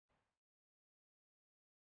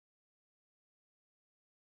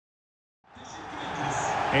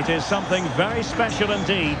It is something very special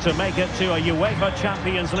indeed to make it to a UEFA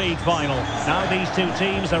Champions League final. Now these two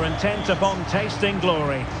teams are intent upon tasting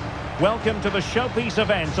glory. Welcome to the showpiece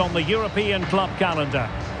event on the European club calendar.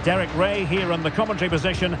 Derek Ray here in the commentary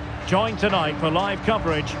position, joined tonight for live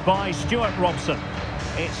coverage by Stuart Robson.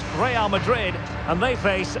 It's Real Madrid and they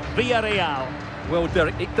face Villarreal. Well,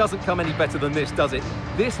 Derek, it doesn't come any better than this, does it?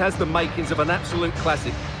 This has the makings of an absolute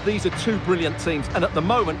classic. These are two brilliant teams, and at the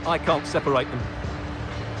moment, I can't separate them.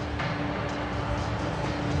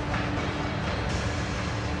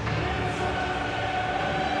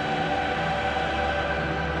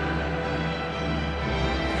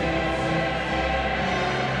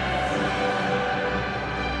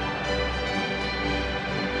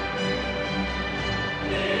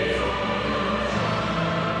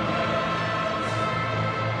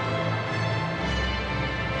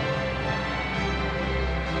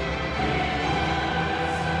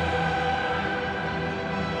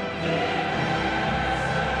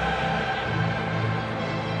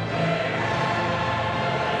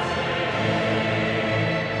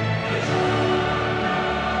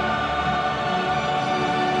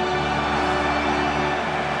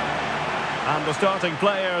 And the starting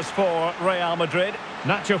players for Real Madrid.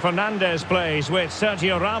 Nacho Fernandez plays with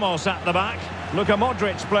Sergio Ramos at the back. Luka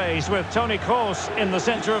Modric plays with Toni Kroos in the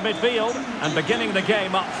centre of midfield. And beginning the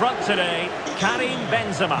game up front today, Karim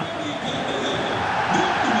Benzema.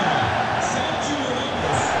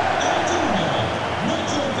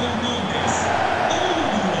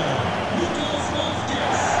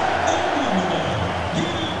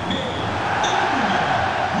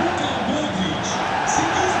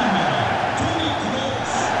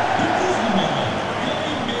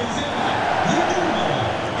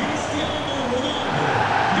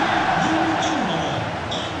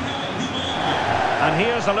 And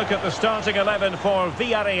here's a look at the starting 11 for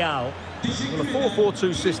Villarreal. Well, a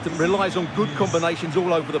 4-4-2 system relies on good combinations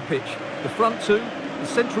all over the pitch. The front two, the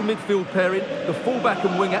central midfield pairing, the fullback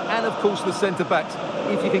and winger, and of course the centre-backs.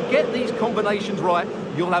 If you can get these combinations right,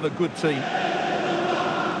 you'll have a good team.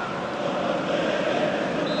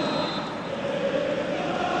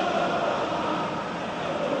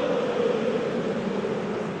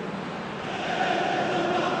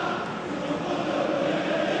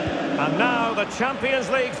 And now the Champions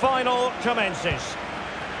League final commences.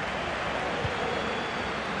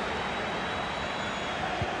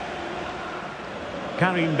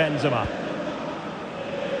 Karim Benzema.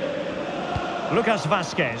 Lucas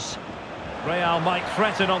Vazquez. Real might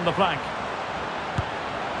threaten on the flank.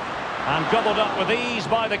 And gobbled up with ease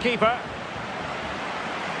by the keeper.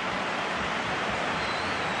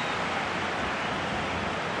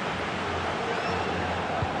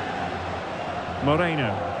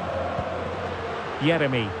 Moreno.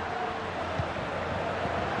 Yeremy.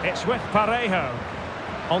 It's with Parejo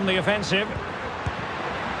on the offensive.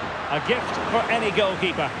 A gift for any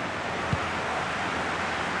goalkeeper.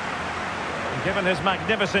 And given his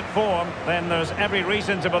magnificent form, then there's every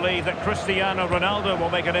reason to believe that Cristiano Ronaldo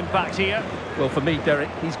will make an impact here. Well, for me, Derek,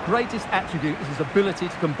 his greatest attribute is his ability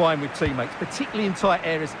to combine with teammates, particularly in tight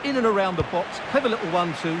areas, in and around the box, clever little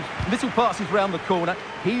 1-2s, little passes round the corner.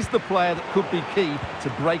 He's the player that could be key to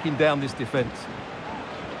breaking down this defence.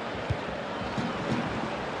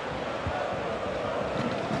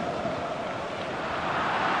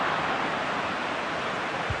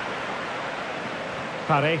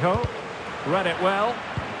 Parejo, read it well.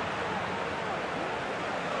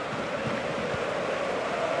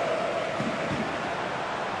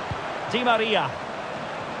 Di Maria.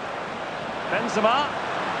 Benzema.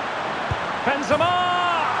 Benzema!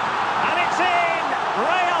 And it's in!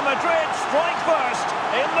 Real Madrid strike first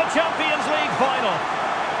in the Champions League final.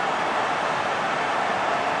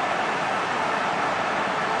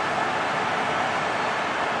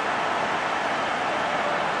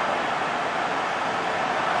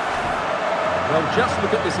 Well, just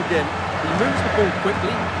look at this again. He moves the ball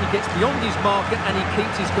quickly, he gets beyond his marker and he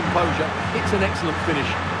keeps his composure. It's an excellent finish.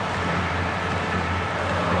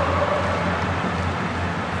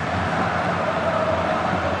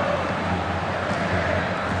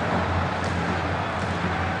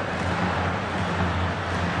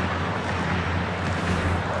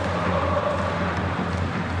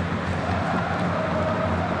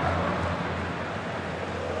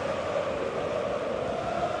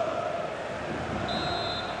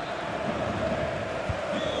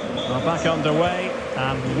 Well, back underway,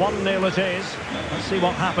 and 1-0 it is. Let's see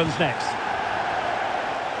what happens next.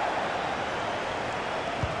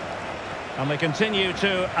 And they continue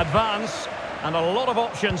to advance, and a lot of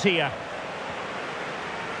options here.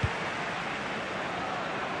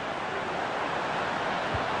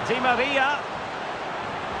 Di Maria.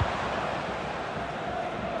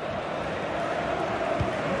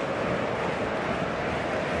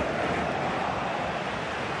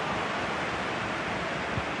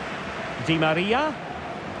 Di Maria.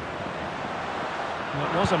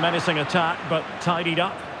 It was a menacing attack, but tidied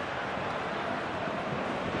up.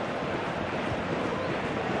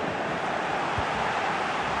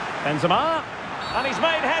 Benzema, and he's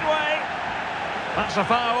made headway. That's a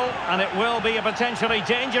foul, and it will be a potentially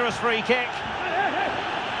dangerous free kick.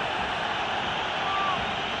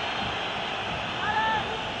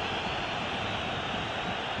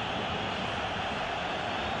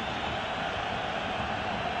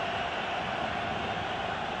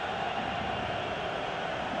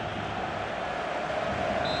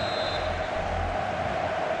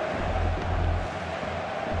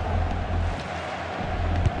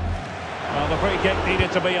 The free kick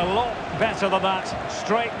needed to be a lot better than that.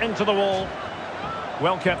 Straight into the wall.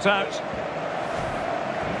 Well kept out.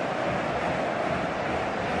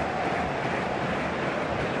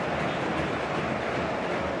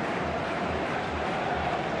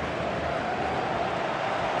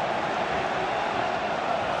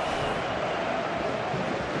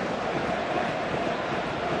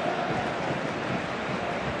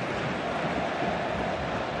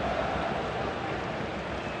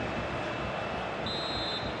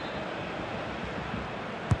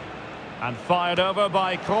 And fired over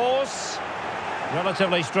by Kroos.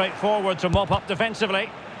 Relatively straightforward to mop up defensively.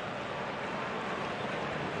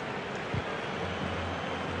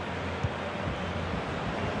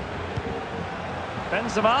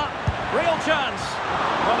 Benzema, real chance.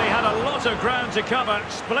 Well, he had a lot of ground to cover.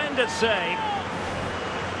 Splendid save.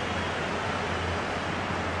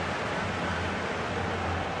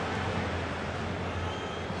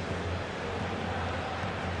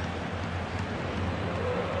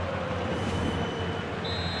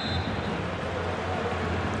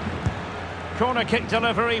 Corner kick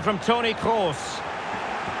delivery from Toni Kroos.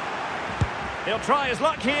 He'll try his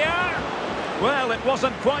luck here. Well, it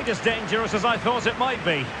wasn't quite as dangerous as I thought it might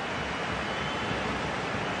be.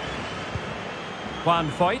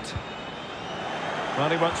 Juan Foyt.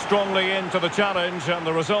 Well, he went strongly into the challenge, and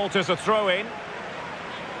the result is a throw-in.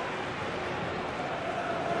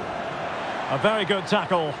 A very good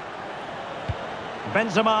tackle.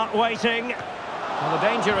 Benzema waiting. Well, the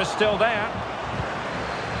danger is still there.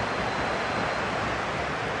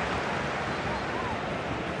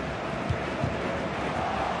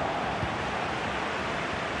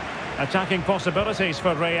 Attacking possibilities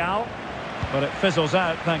for Real, but it fizzles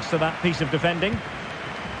out thanks to that piece of defending.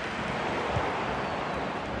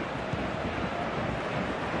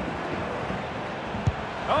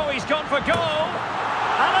 Oh, he's gone for goal!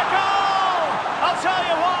 And a goal! I'll tell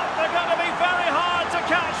you what, they're going to be very hard to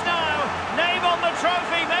catch now. Name on the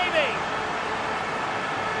trophy, maybe.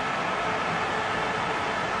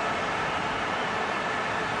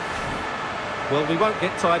 Well, we won't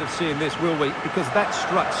get tired of seeing this, will we? Because that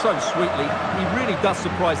struck so sweetly. He really does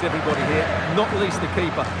surprise everybody here, not least the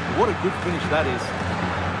keeper. What a good finish that is.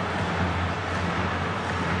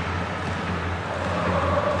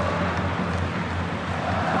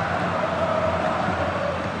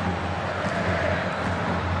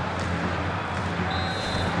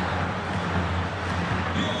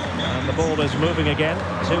 And the ball is moving again.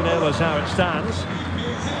 2-0 is how it stands.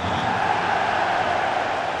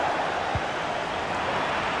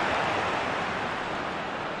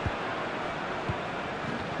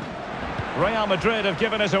 Real Madrid have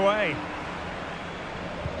given us away.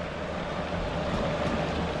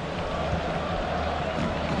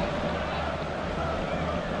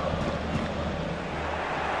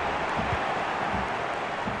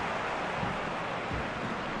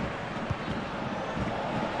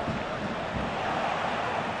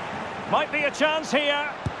 Might be a chance here.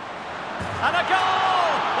 And a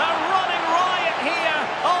goal! They're running riot here,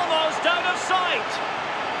 almost out of sight.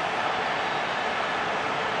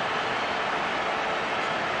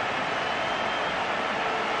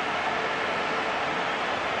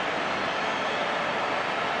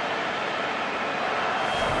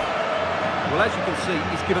 Well, as you can see,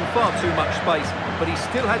 he's given far too much space, but he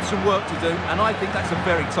still had some work to do, and I think that's a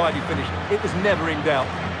very tidy finish. It was never in doubt.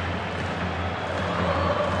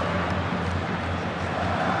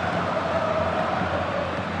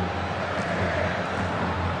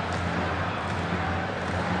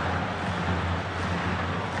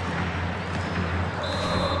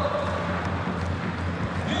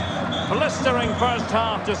 Blistering first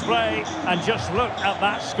half display, and just look at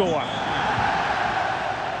that score.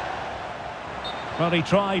 Well, he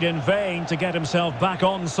tried in vain to get himself back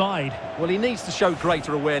onside. Well, he needs to show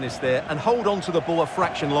greater awareness there and hold on to the ball a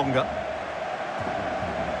fraction longer.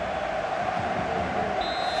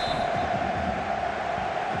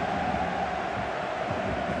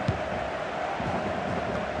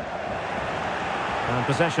 And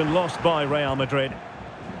possession lost by Real Madrid.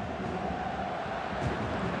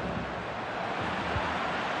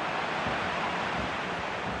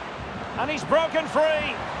 And he's broken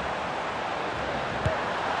free.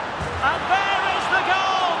 And there is the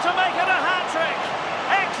goal to make it a hat-trick.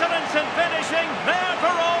 Excellence in finishing, there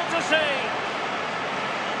for all to see.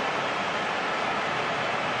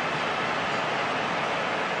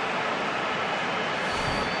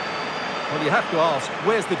 Well, you have to ask,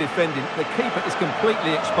 where's the defending? The keeper is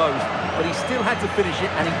completely exposed, but he still had to finish it,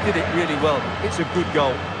 and he did it really well. It's a good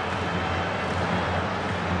goal.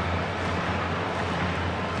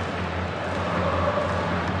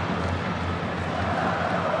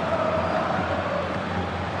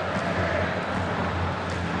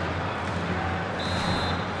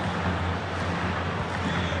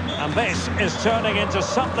 And this is turning into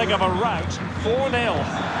something of a rout.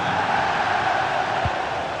 4-0.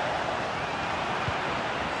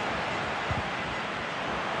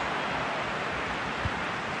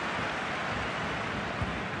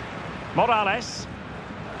 Morales.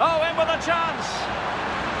 Oh, in with a chance.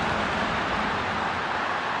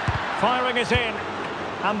 Firing it in.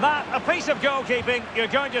 And that, a piece of goalkeeping you're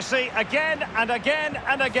going to see again and again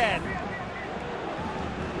and again.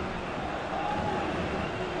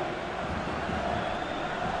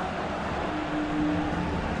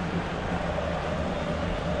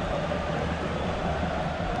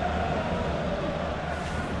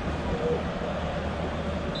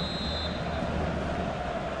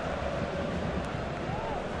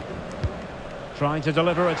 Trying to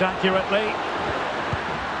deliver it accurately.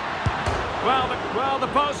 Well, the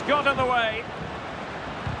post got in the way.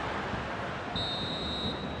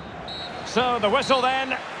 So the whistle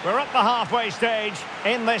then. We're at the halfway stage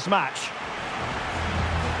in this match.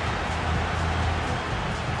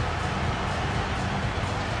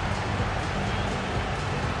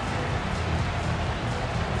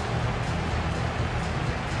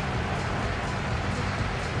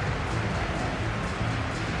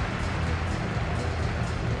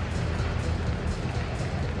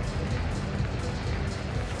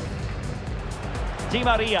 Di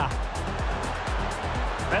Maria.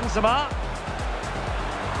 Benzema.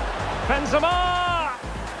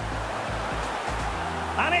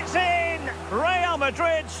 And it's in! Real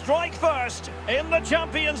Madrid strike first in the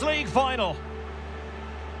Champions League final.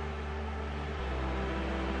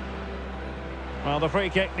 Well, the free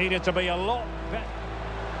kick needed to be a lot better.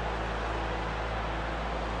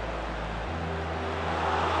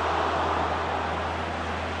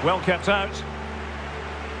 Well kept out.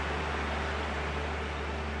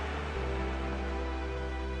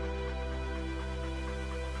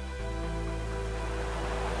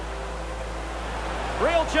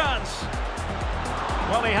 Real chance.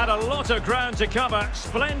 Well, he had a lot of ground to cover.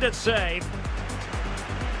 Splendid save.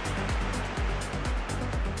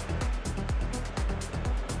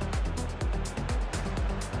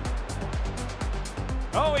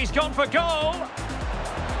 Oh, he's gone for goal.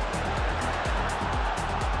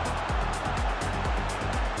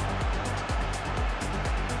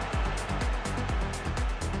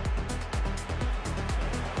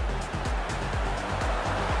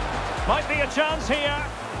 Might be a chance here.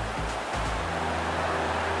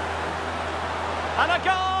 And a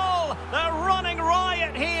goal! They're running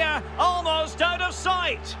riot here, almost out of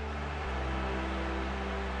sight.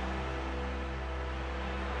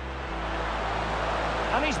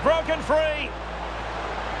 And he's broken free.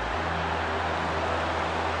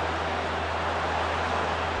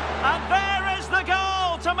 And there is the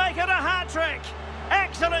goal to make it a hat-trick.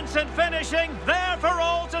 Excellence in finishing, there for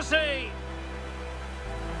all to see.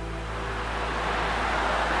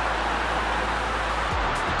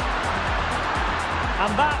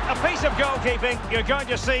 And that, a piece of goalkeeping you're going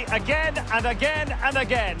to see again and again and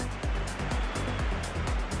again.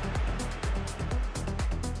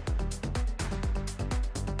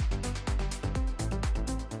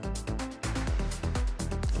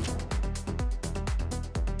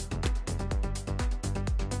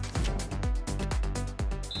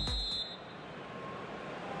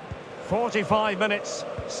 "45 minutes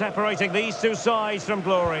separating these two sides from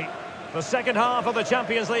glory. The second half of the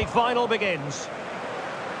Champions League final begins.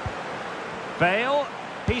 Bale,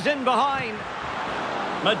 he's in behind.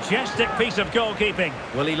 Majestic piece of goalkeeping.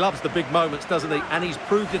 Well, he loves the big moments, doesn't he? And he's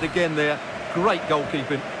proved it again there. Great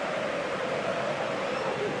goalkeeping.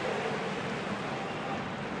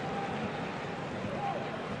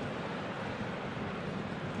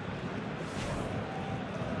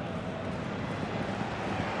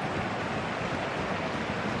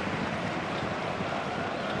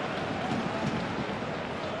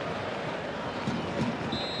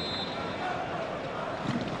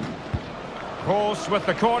 Horse with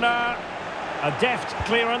the corner. A deft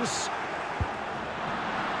clearance.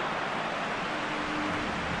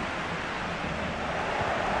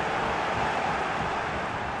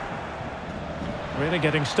 Really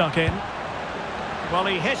getting stuck in. Well,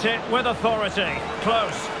 he hit it with authority.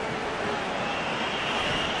 Close.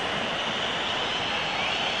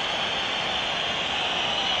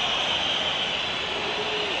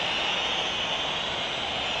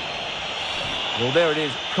 Well, there it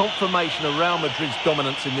is. Confirmation of Real Madrid's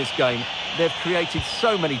dominance in this game. They've created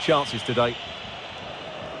so many chances today.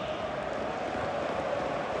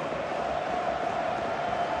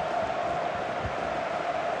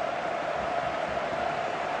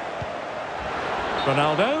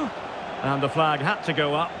 Ronaldo, and the flag had to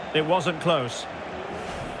go up. It wasn't close.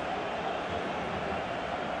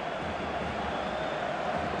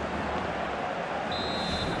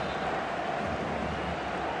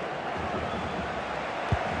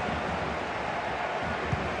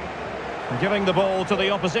 Giving the ball to the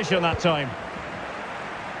opposition that time.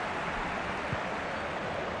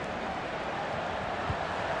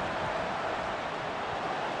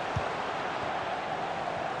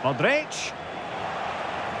 Modric.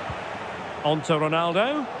 On to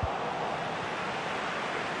Ronaldo.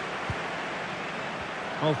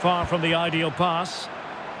 Well, far from the ideal pass.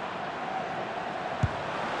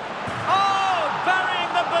 Oh,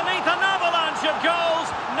 burying them beneath an avalanche of goals.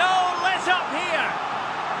 No let up here.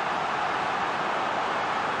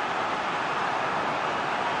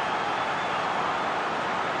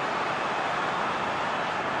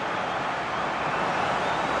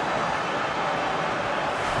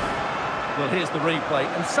 Well, here's the replay,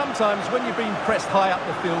 and sometimes when you're being pressed high up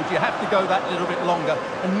the field, you have to go that little bit longer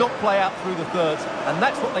and not play out through the thirds, and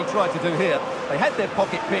that's what they tried to do here. They had their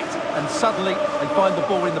pocket picked, and suddenly they find the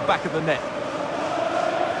ball in the back of the net.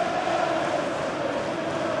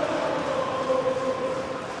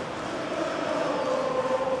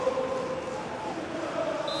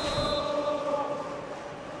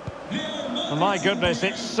 Oh, my goodness,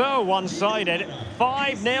 it's so one-sided.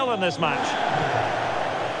 5-0 in this match.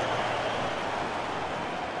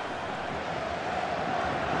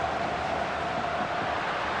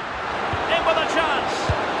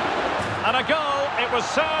 And a goal, it was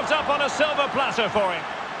served up on a silver platter for him.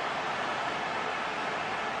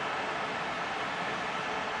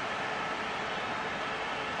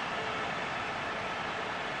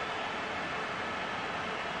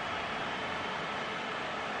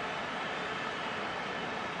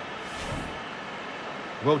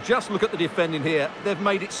 Well, just look at the defending here. They've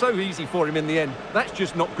made it so easy for him in the end. That's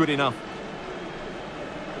just not good enough.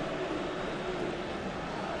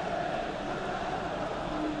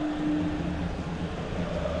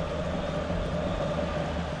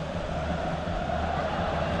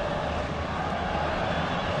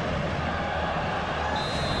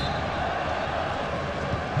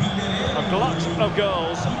 A glut of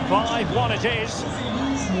goals. 5-1 it is.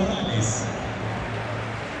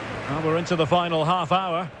 Well, we're into the final half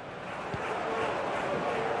hour.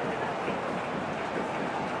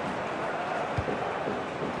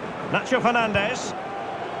 Nacho Fernandez.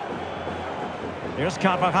 Here's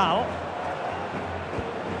Carvajal.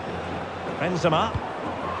 Benzema.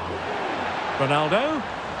 Ronaldo.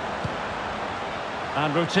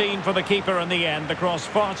 And routine for the keeper in the end. The cross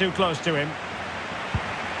far too close to him.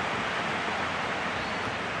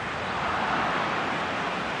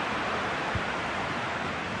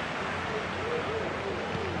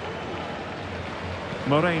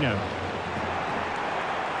 Moreno.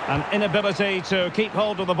 An inability to keep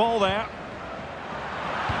hold of the ball there.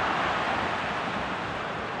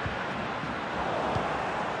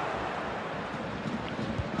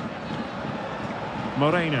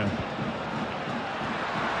 Moreno.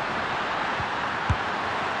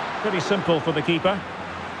 Pretty simple for the keeper.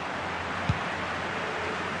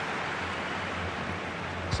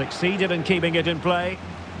 Succeeded in keeping it in play.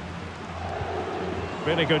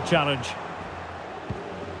 Really good challenge.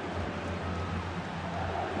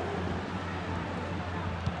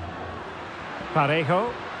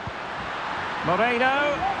 Parejo.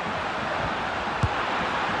 Moreno.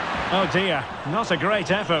 Oh dear, not a great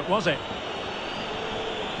effort, was it?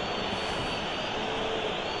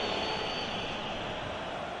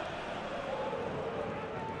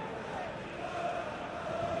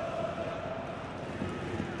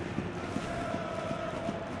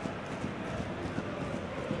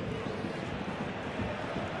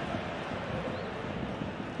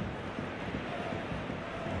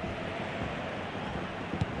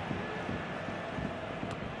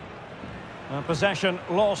 Possession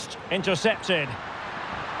lost, intercepted.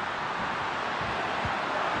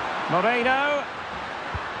 Moreno.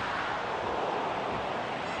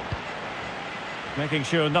 Making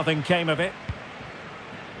sure nothing came of it.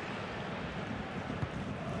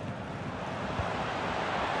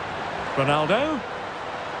 Ronaldo.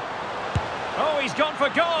 Oh, he's gone for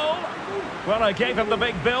goal. Well, I gave him the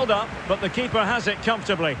big build-up, but the keeper has it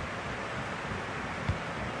comfortably.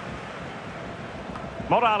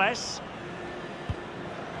 Morales.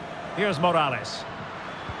 Here's Morales.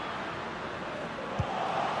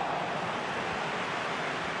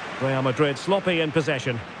 Real Madrid sloppy in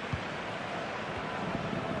possession.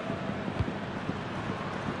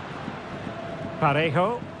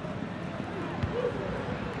 Parejo.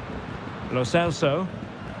 Lo Celso.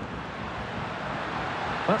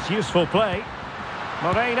 That's useful play.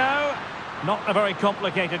 Moreno. Not a very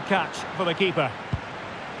complicated catch for the keeper.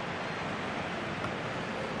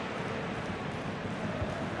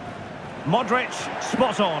 Modric,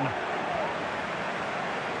 spot on.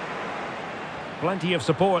 Plenty of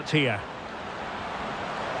support here.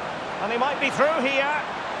 And he might be through here.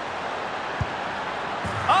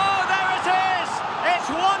 Oh, there it is! It's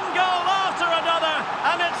one goal after another,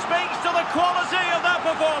 and it speaks to the quality of their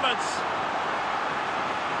performance.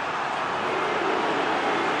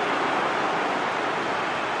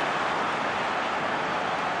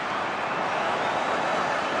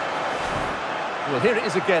 Well, here it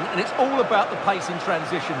is again, and it's all about the pace in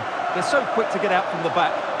transition. They're so quick to get out from the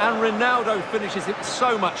back, and Ronaldo finishes it with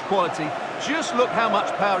so much quality. Just look how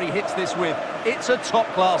much power he hits this with. It's a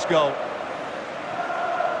top-class goal.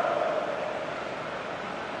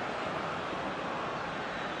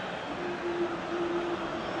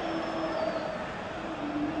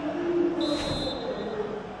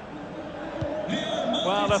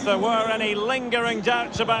 Well, if there were any lingering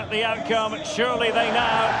doubts about the outcome, surely they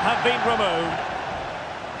now have been removed.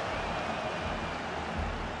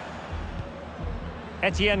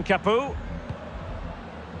 Etienne Capoue.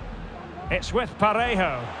 It's with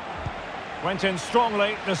Parejo. Went in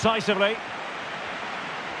strongly, decisively.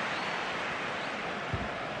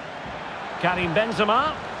 Karim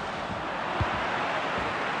Benzema.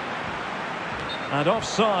 And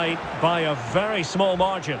offside by a very small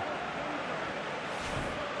margin.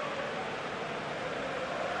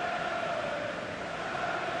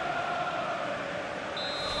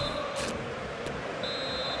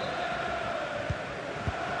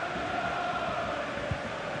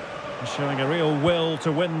 Showing a real will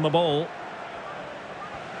to win the ball.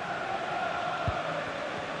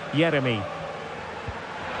 Yeremy.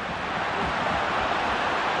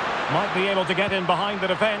 Might be able to get in behind the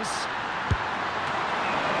defence.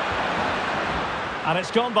 And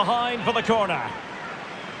it's gone behind for the corner.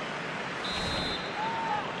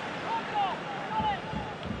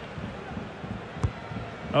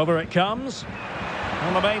 Over it comes.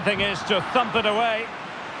 And the main thing is to thump it away.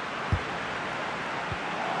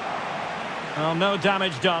 Well, no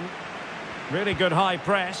damage done. Really good high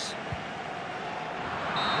press.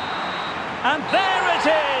 And there it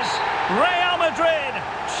is! Real Madrid,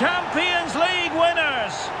 Champions League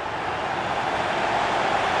winners!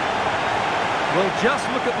 Well, just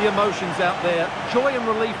look at the emotions out there. Joy and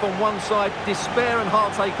relief on one side, despair and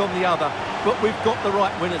heartache on the other. But we've got the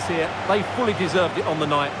right winners here. They fully deserved it on the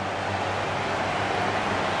night.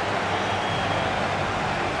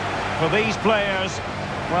 For these players,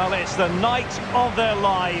 well, it's the night of their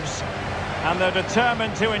lives, and they're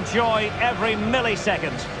determined to enjoy every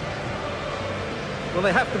millisecond. Well,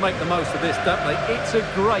 they have to make the most of this, don't they? It's a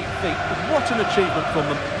great feat. What an achievement from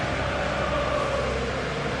them.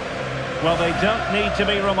 Well, they don't need to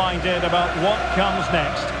be reminded about what comes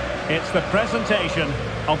next. It's the presentation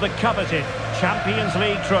of the coveted Champions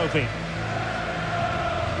League trophy.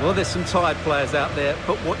 Well, there's some tired players out there,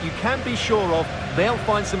 but what you can be sure of, they'll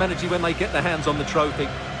find some energy when they get their hands on the trophy.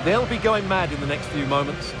 They'll be going mad in the next few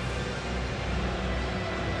moments.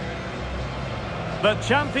 The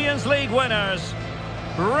Champions League winners,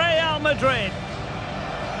 Real Madrid.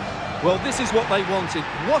 Well, this is what they wanted.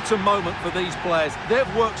 What a moment for these players.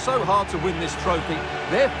 They've worked so hard to win this trophy.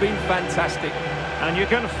 They've been fantastic. And you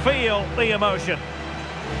can feel the emotion.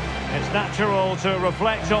 It's natural to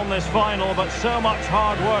reflect on this final, but so much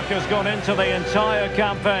hard work has gone into the entire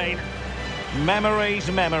campaign. Memories,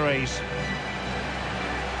 memories.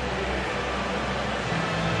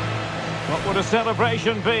 What would a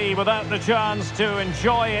celebration be without the chance to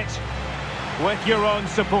enjoy it with your own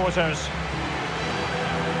supporters?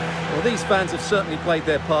 Well, these fans have certainly played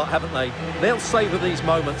their part, haven't they? They'll savour these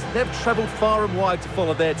moments. They've travelled far and wide to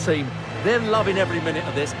follow their team. They're loving every minute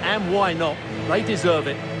of this, and why not? They deserve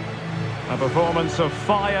it. A performance of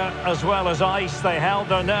fire as well as ice. They held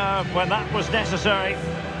their nerve when that was necessary.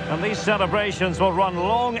 And these celebrations will run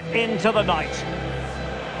long into the night.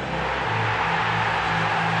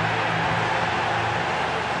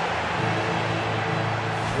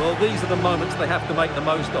 Well, these are the moments they have to make the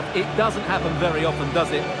most of. It doesn't happen very often,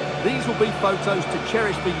 does it? These will be photos to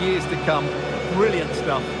cherish for years to come. Brilliant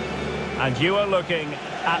stuff. And you are looking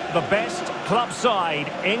at the best club side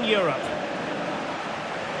in Europe.